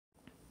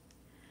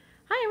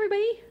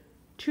everybody.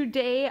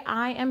 Today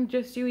I am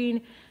just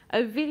doing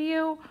a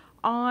video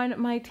on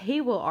my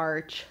table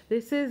arch.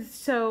 This is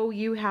so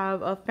you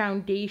have a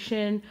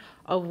foundation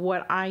of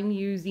what I'm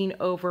using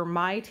over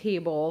my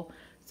table,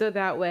 so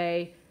that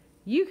way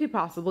you could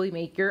possibly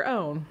make your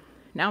own.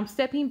 Now I'm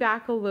stepping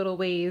back a little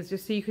ways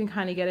just so you can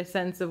kind of get a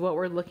sense of what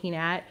we're looking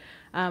at.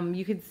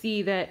 You can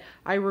see that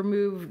I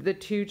removed the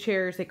two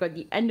chairs like at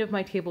the end of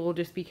my table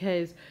just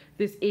because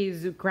this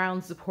is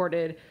ground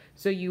supported,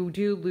 so you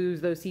do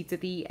lose those seats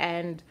at the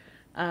end.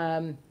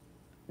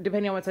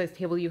 Depending on what size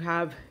table you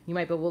have, you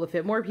might be able to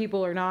fit more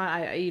people or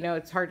not.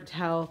 It's hard to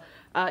tell.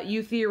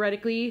 You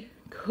theoretically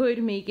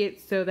could make it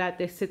so that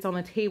this sits on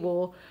the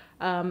table,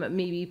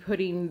 maybe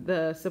putting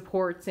the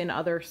supports in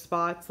other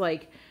spots,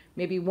 like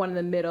maybe one in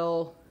the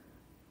middle,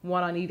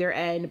 one on either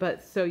end,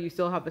 but so you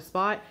still have a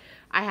spot.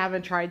 I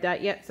haven't tried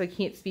that yet, so I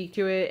can't speak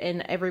to it,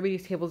 and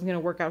everybody's table is going to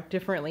work out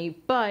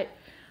differently. But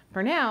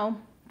for now,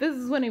 this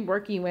is what I'm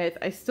working with.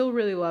 I still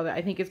really love it.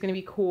 I think it's going to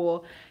be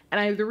cool.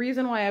 And the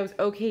reason why I was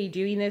okay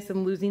doing this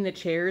and losing the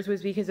chairs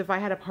was because if I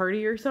had a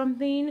party or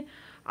something,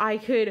 I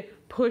could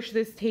push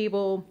this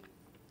table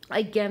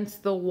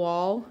against the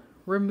wall,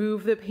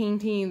 remove the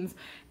paintings,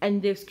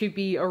 and this could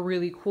be a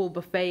really cool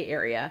buffet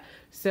area.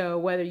 So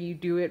whether you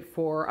do it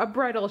for a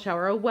bridal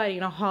shower, a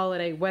wedding, a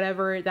holiday,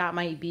 whatever that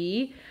might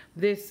be,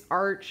 this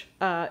arch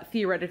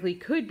theoretically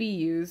could be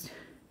used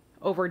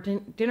over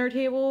dinner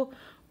table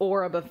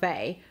or a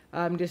buffet,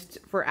 just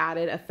for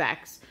added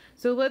effects.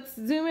 So let's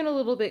zoom in a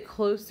little bit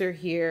closer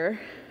here,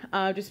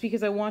 just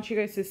because I want you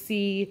guys to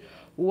see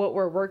what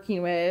we're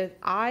working with.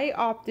 I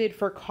opted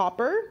for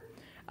copper.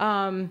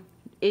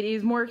 It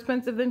is more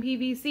expensive than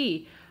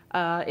PVC.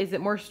 Is it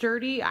more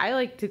sturdy? I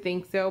like to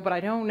think so, but I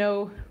don't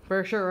know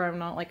for sure. I'm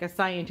not like a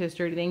scientist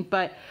or anything,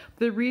 but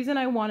the reason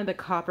I wanted the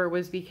copper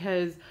was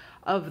because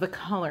of the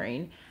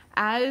coloring.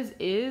 As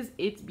is,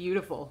 it's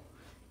beautiful.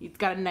 It's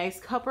got a nice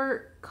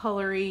copper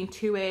coloring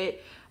to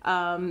it.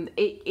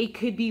 It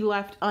could be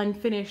left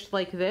unfinished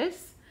like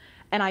this,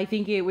 and I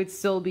think it would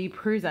still be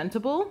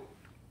presentable.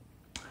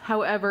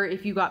 However,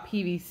 if you got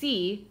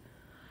PVC,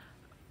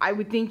 I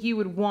would think you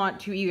would want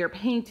to either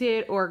paint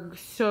it or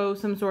sew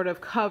some sort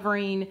of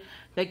covering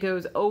that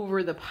goes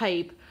over the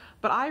pipe.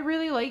 But I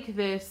really like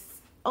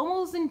this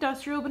almost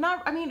industrial, but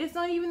not, I mean, it's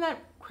not even that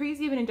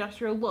crazy of an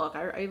industrial look.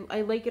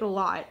 I like it a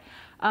lot.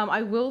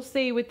 I will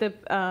say with the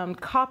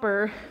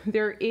copper,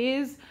 there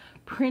is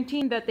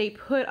printing that they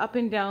put up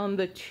and down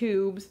the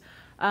tubes.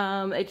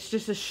 It's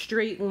just a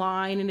straight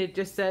line, and it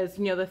just says,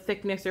 the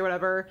thickness or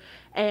whatever.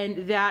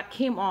 And that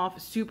came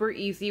off super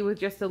easy with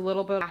just a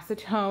little bit of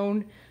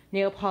acetone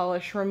nail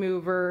polish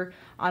remover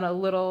on a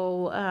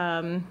little,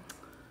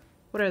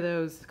 what are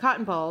those?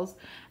 Cotton balls.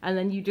 And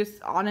then you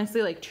just,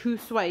 honestly, like 2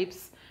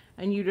 swipes,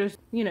 and you just,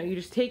 you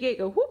just take it,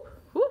 go whoop,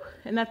 whoop,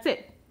 and that's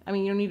it. I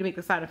mean, you don't need to make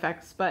the side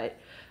effects, but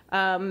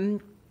now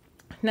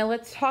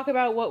let's talk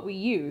about what we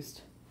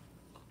used.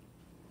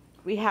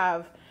 We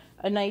have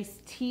a nice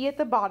T at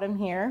the bottom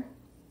here.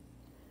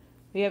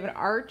 We have an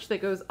arch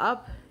that goes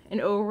up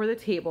and over the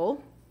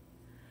table.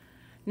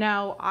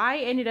 Now, I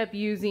ended up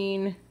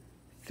using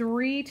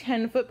 3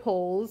 10-foot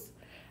poles.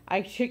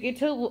 I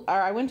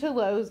went to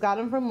Lowe's, got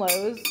them from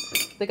Lowe's.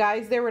 The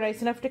guys there were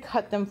nice enough to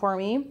cut them for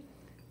me.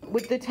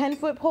 With the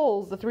 10-foot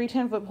poles, the 3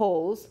 10-foot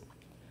poles,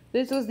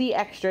 this was the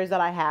extras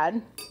that I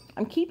had.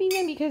 I'm keeping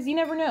them because you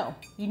never know.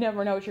 You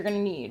never know what you're gonna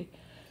need.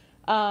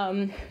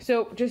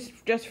 So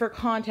just for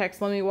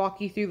context, let me walk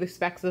you through the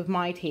specs of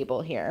my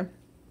table here.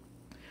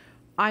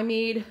 I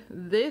made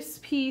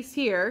this piece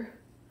here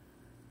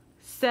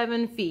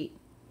 7 feet.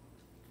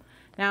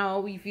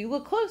 Now, if you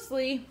look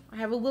closely, I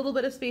have a little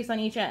bit of space on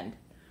each end.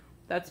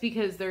 That's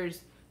because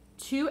there's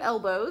 2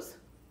 elbows,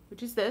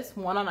 which is this,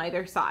 one on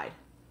either side.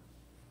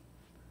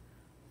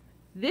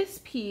 This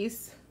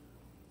piece,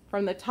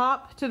 from the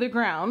top to the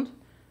ground,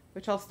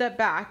 which I'll step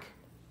back,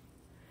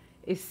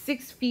 is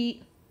 6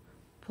 feet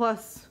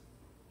plus,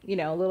 a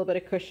little bit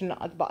of cushion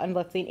at the bottom,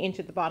 let's say an inch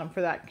at the bottom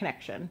for that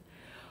connection.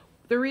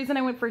 The reason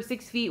I went for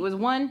 6 feet was,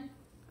 one,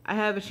 I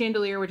have a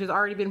chandelier which has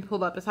already been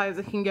pulled up as high as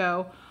it can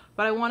go,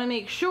 but I want to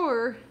make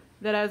sure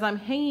that as I'm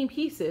hanging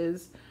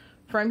pieces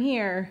from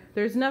here,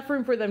 there's enough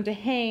room for them to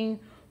hang,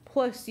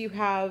 plus you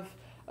have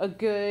a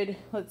good,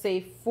 let's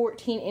say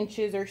 14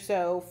 inches or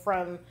so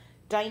from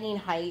dining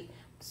height,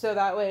 so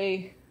that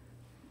way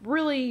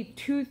really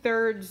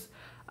 2/3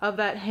 of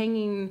that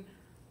hanging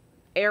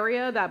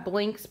area, that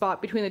blank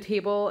spot between the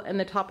table and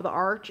the top of the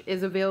arch,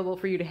 is available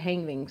for you to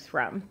hang things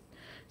from.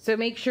 So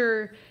make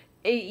sure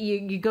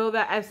you go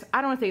that, as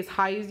I don't want to say as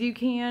high as you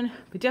can,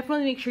 but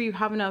definitely make sure you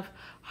have enough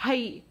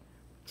height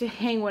to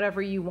hang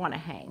whatever you want to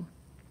hang.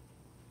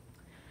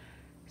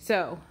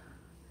 So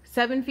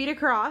 7 feet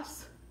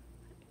across,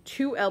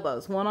 2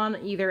 elbows, one on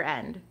either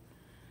end,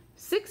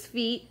 6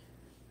 feet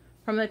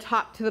from the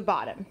top to the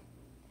bottom.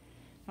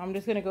 I'm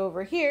just gonna go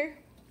over here,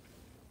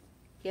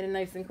 get it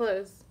nice and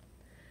close.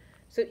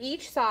 So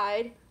each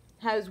side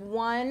has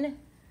 1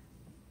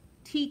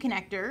 T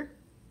connector,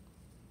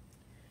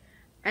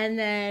 and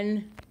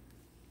then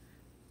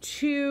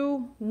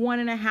two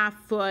 1.5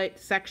 foot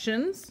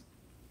sections,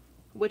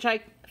 which I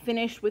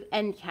finished with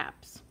end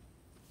caps.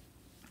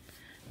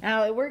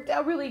 Now it worked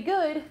out really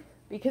good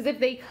because if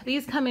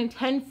these come in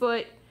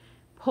 10-foot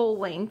pole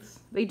lengths,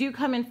 they do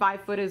come in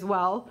 5-foot as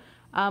well,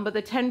 but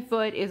the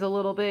 10-foot is a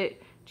little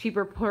bit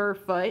cheaper per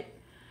foot.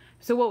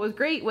 So what was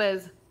great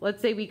was,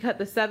 let's say we cut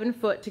the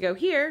 7-foot to go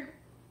here,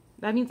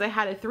 that means I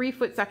had a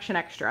 3-foot section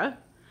extra.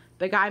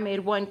 The guy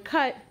made one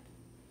cut,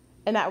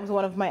 and that was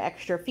one of my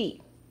extra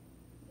feet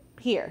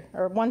here,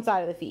 or one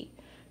side of the feet.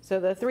 So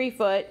the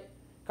 3-foot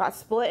got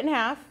split in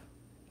half,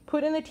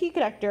 put in the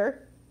T-connector,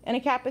 and a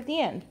cap at the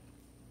end.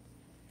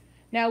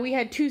 Now we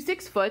had two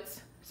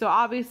 6-foots, so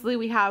obviously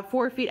we have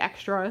 4 feet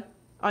extra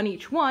on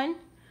each one.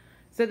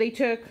 So they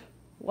took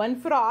 1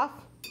 foot off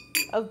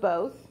of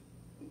both.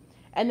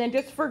 And then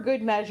just for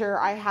good measure,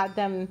 I had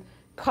them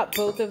cut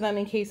both of them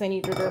in case I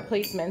needed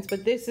replacements.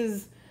 But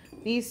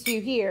these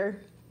two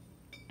here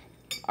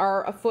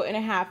are 1.5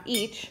 foot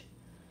each.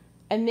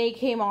 And they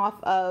came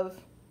off of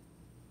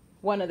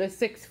one of the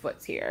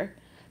 6-foots here.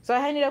 So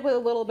I ended up with a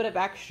little bit of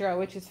extra,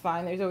 which is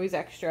fine. There's always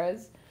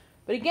extras.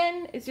 But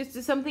again, it's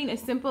just something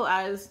as simple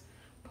as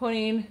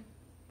putting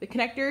the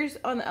connectors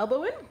on the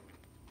elbow in,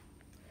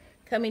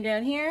 coming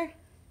down here,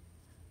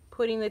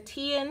 putting the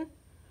T in,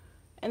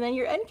 and then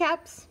your end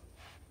caps.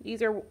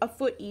 These are 1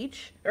 foot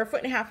each, or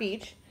 1.5 foot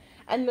each.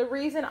 And the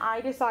reason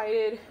I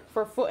decided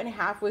for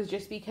 1.5 foot was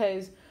just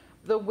because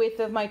the width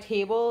of my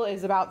table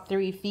is about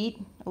 3 feet,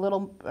 a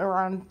little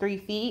around 3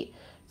 feet.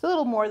 It's a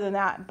little more than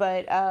that,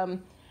 but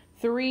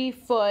 3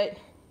 foot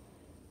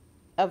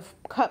of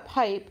cut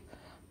pipe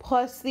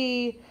plus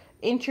the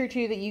inch or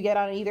two that you get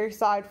on either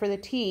side for the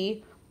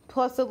T,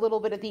 plus a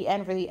little bit at the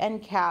end for the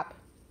end cap,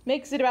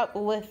 makes it about the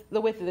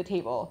width of the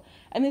table.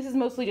 And this is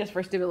mostly just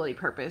for stability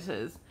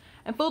purposes.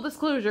 And full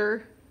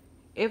disclosure,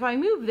 if I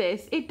move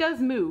this, it does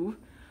move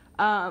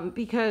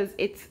because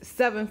it's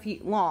 7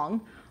 feet long,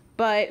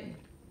 but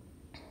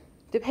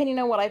depending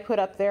on what I put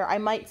up there, I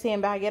might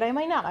sandbag it, I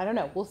might not, I don't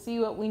know. We'll see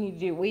what we need to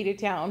do, weight it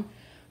down.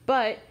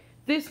 But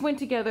this went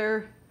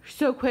together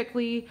so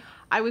quickly.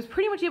 I was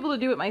pretty much able to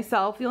do it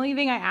myself. The only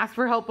thing I asked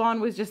for help on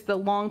was just the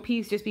long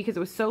piece, just because it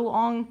was so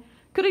long.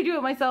 Could I do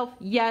it myself?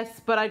 Yes,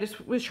 but I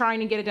just was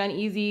trying to get it done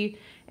easy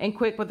and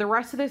quick. But the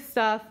rest of this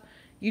stuff,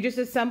 you just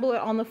assemble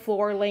it on the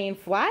floor laying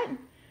flat,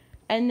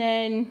 and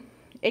then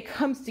it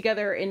comes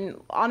together.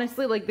 And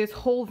honestly, like this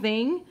whole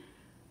thing,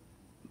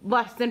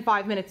 less than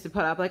 5 minutes to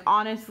put up. Like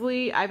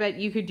honestly, I bet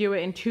you could do it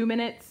in 2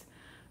 minutes.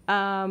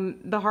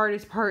 The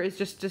hardest part is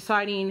just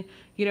deciding,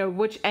 you know,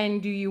 which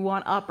end do you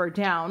want up or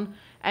down.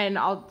 And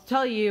I'll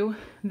tell you,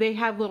 they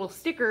have little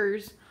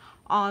stickers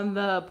on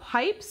the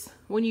pipes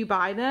when you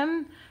buy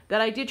them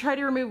that I did try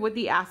to remove with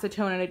the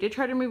acetone, and I did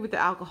try to remove with the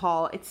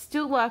alcohol. It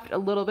still left a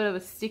little bit of a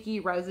sticky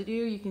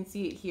residue. You can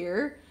see it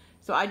here.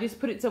 So I just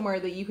put it somewhere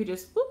that you could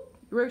just whoop,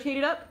 rotate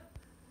it up.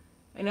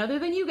 And other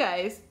than you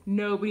guys,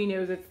 nobody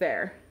knows it's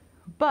there.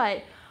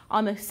 But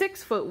on the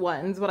 6-foot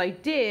ones, what I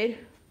did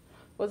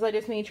was I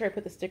just made sure I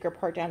put the sticker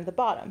part down at the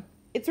bottom.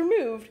 It's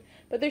removed,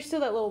 but there's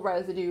still that little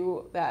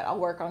residue that I'll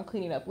work on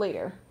cleaning up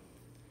later.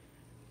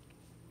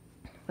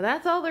 But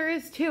that's all there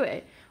is to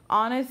it.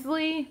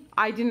 Honestly,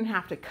 I didn't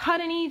have to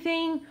cut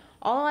anything.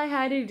 All I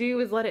had to do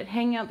was let it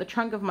hang out the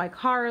trunk of my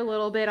car a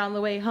little bit on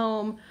the way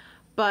home.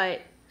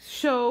 But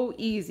so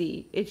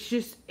easy. It's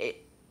just,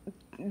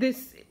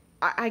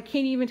 I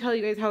can't even tell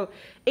you guys how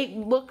it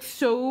looks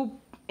so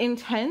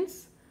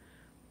intense.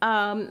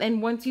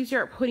 And once you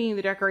start putting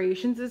the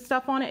decorations and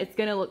stuff on it, it's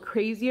gonna look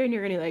crazier, and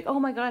you're gonna be like, oh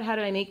my god, how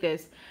did I make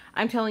this?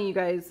 I'm telling you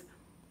guys,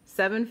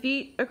 7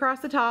 feet across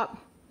the top,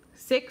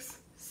 6,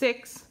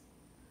 6,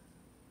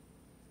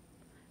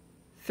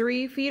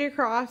 3 feet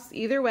across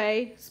either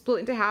way,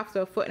 split into half,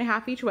 so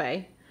 1.5 feet each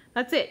way.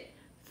 That's it.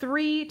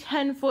 3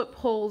 10-foot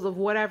poles of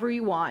whatever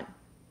you want.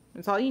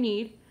 That's all you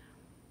need.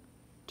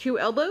 2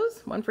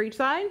 elbows, 1 for each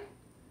side.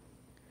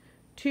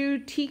 2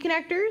 T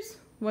connectors,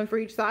 1 for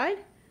each side.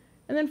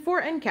 And then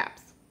 4 end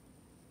caps.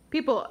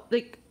 People,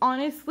 like,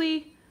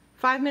 honestly,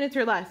 5 minutes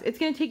or less. It's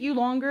going to take you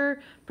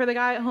longer for the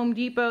guy at Home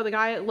Depot, the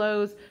guy at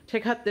Lowe's to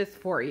cut this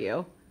for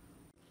you.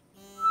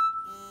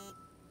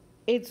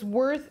 It's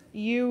worth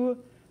you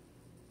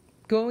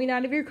going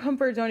out of your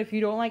comfort zone if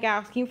you don't like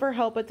asking for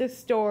help at the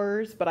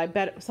stores, but I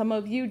bet some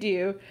of you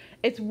do.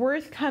 It's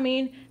worth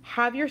coming,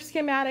 have your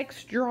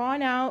schematics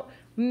drawn out,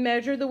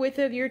 measure the width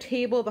of your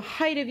table, the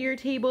height of your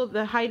table,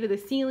 the height of the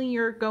ceiling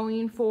you're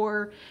going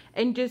for,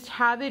 and just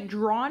have it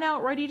drawn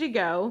out ready to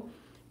go.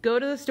 Go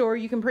to the store,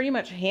 you can pretty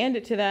much hand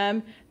it to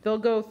them. They'll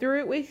go through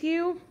it with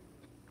you,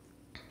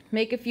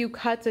 make a few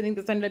cuts. I think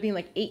this ended up being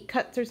like 8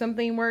 cuts or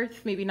something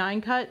worth, maybe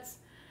 9 cuts.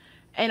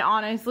 And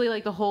honestly,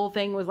 like the whole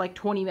thing was like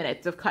 20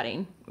 minutes of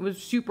cutting. It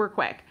was super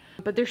quick.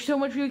 But there's so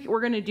much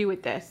we're gonna do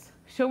with this.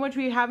 So much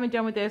we haven't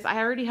done with this. I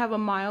already have a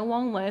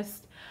mile-long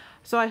list.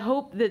 So I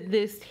hope that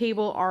this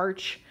table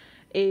arch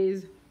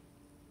is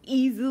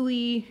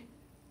easily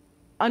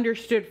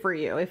understood for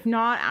you. If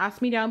not, ask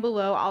me down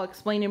below. I'll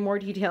explain in more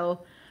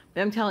detail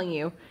I'm telling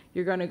you,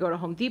 you're gonna go to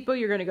Home Depot,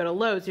 you're gonna go to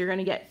Lowe's, you're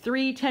gonna get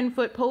 3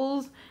 10-foot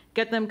poles,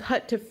 get them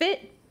cut to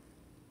fit,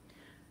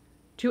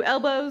 2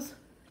 elbows,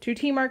 2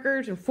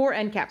 T-markers, and 4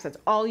 end caps. That's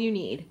all you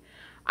need.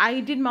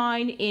 I did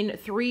mine in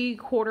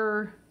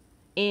 3/4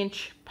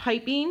 inch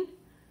piping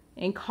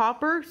in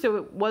copper, so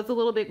it was a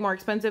little bit more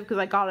expensive because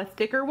I got a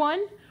thicker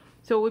one,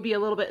 so it would be a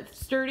little bit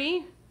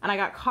sturdy. And I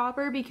got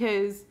copper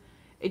because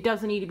it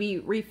doesn't need to be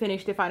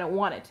refinished if I don't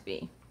want it to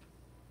be.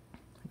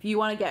 If you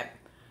want to get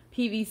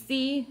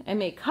PVC and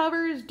make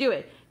covers, do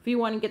it. If you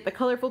want to get the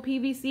colorful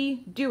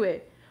PVC, do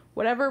it.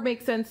 Whatever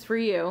makes sense for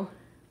you.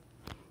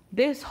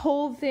 This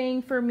whole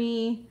thing for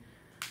me,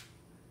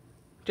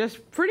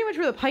 just pretty much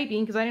for the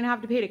piping, because I didn't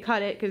have to pay to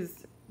cut it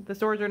because the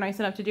stores are nice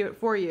enough to do it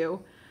for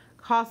you,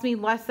 cost me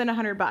less than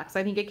 $100.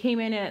 I think it came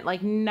in at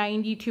like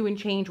 92 and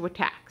change with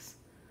tax.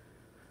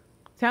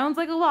 Sounds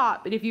like a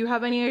lot, but if you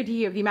have any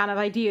idea of the amount of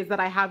ideas that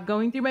I have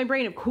going through my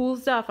brain of cool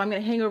stuff I'm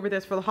going to hang over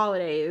this for the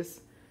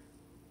holidays,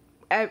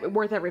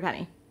 worth every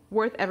penny.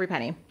 Worth every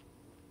penny.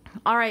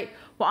 All right,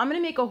 well, I'm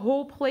going to make a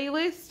whole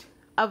playlist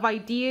of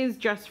ideas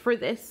just for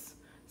this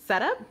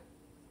setup.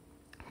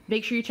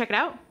 Make sure you check it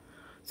out.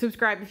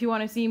 Subscribe if you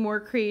want to see more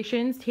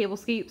creations,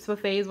 tablescapes,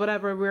 buffets,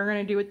 whatever we're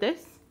going to do with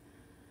this.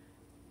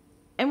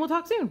 And we'll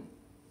talk soon.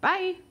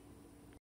 Bye.